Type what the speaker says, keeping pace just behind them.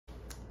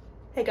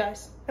Hey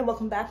guys, and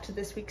welcome back to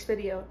this week's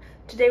video.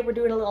 Today we're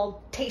doing a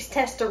little taste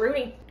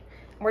test-a-rooney.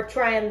 We're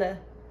trying the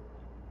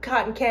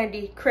cotton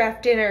candy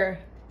Kraft dinner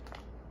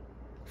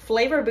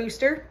flavor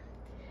booster.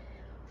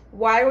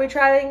 Why are we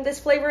trying this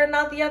flavor and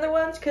not the other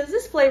ones? Because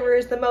this flavor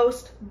is the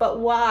most, but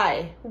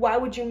why? Why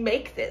would you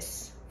make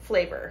this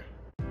flavor?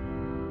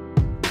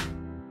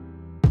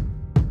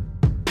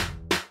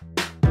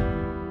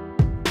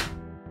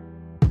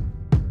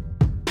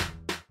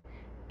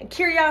 And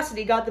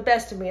curiosity got the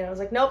best of me, and I was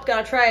like, nope,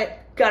 gotta try it,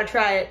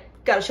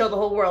 gotta show the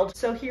whole world.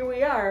 So here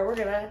we are, we're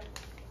gonna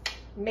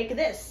make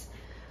this.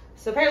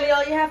 So apparently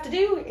all you have to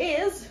do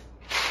is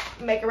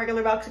make a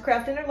regular box of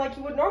Kraft dinner like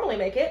you would normally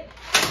make it,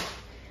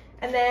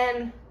 and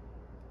then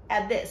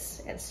add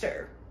this and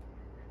stir.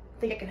 I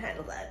think I can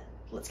handle that.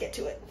 Let's get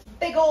to it.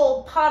 Big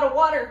old pot of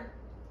water,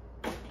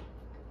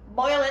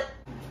 boil it.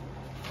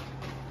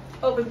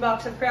 Open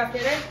box of Kraft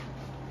dinner,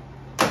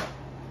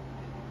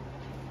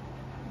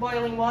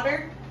 boiling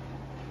water,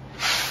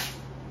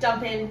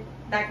 dump in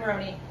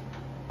macaroni.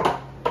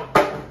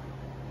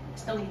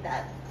 Still need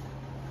that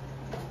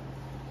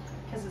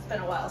because it's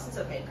been a while since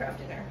I've made Kraft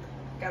dinner.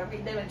 Gotta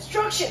read them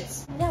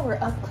instructions. Now we're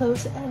up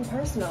close and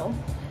personal.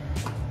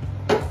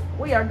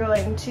 We are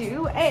going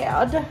to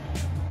add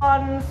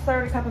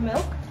 1/3 cup of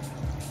milk.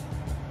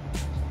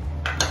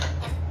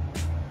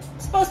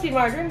 It's supposed to be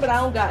margarine, but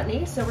I don't got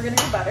any, so we're gonna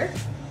do butter.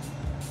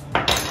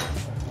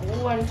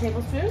 1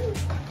 tablespoon.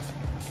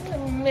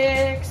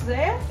 Mix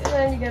that, and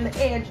then you're gonna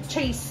add your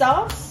cheese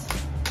sauce.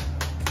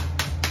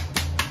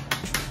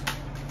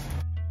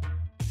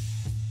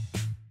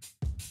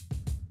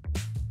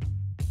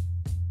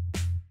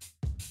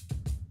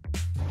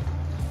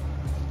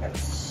 And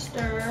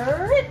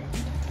stir it.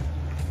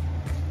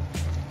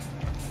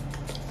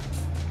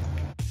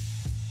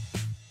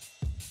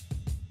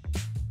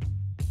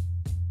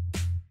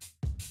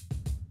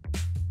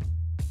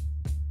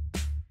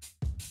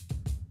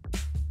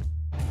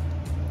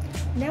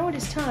 Now it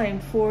is time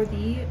for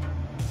the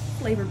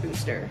flavor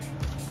booster.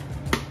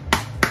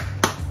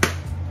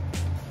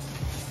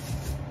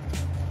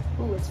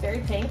 Ooh, it's very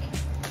pink.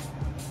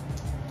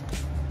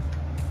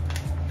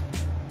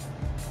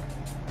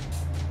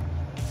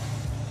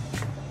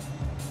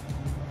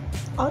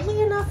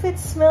 Oddly enough, it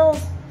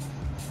smells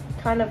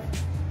kind of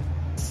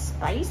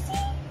spicy.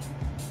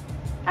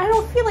 I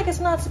don't feel like it's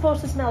not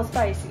supposed to smell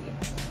spicy.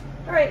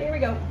 All right, here we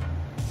go.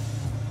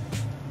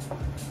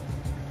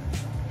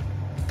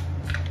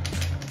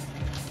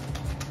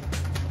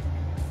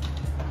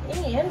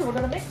 And we're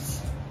gonna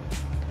mix.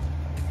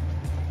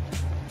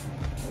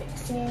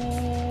 Mixing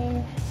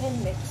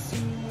and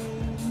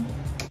mixing.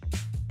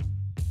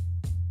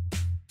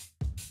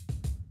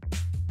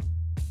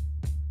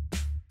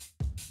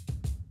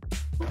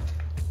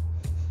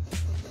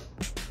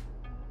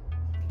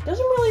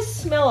 Doesn't really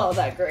smell all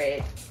that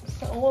great,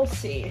 so we'll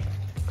see.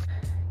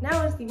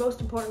 Now is the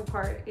most important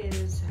part,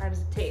 is how does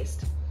it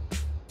taste?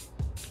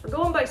 We're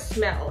going by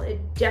smell.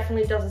 It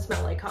definitely doesn't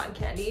smell like cotton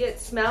candy. It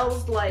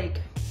smells like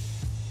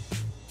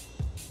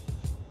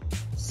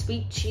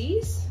sweet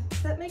cheese,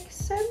 if that makes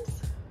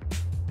sense.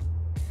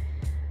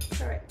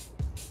 All right,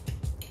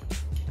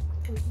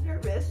 I'm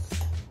nervous.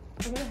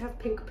 I'm gonna have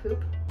pink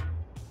poop.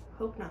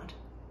 Hope not.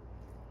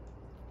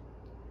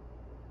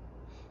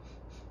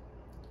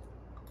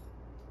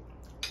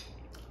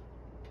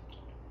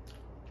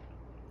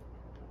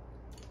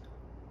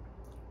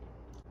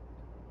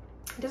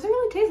 It doesn't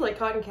really taste like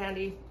cotton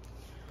candy.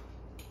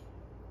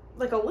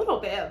 Like a little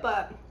bit,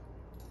 but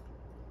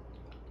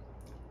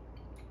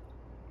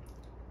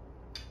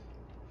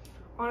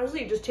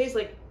honestly, it just tastes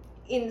like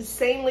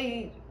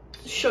insanely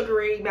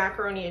sugary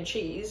macaroni and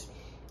cheese.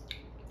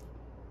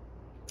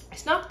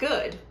 It's not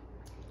good,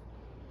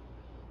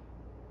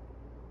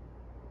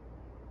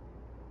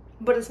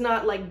 but it's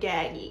not like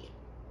gaggy,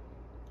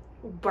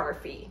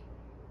 barfy.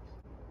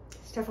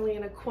 It's definitely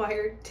an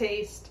acquired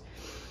taste.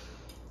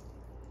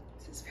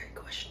 This is very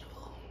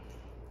questionable.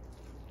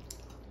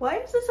 Why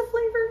is this a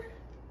flavor?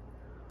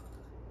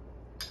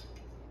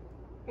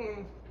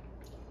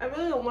 I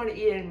really don't want to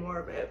eat any more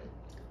of it.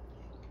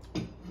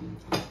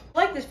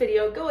 Like this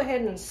video, go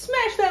ahead and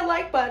smash that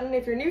like button.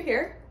 If you're new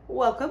here,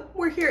 welcome.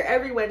 We're here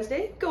every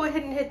Wednesday. Go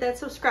ahead and hit that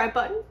subscribe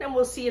button, and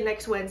we'll see you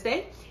next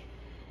Wednesday.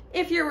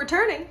 If you're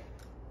returning,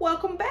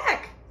 welcome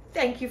back.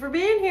 Thank you for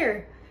being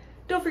here.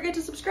 Don't forget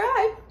to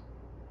subscribe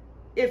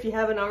if you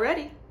haven't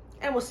already,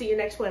 and we'll see you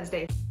next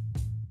Wednesday.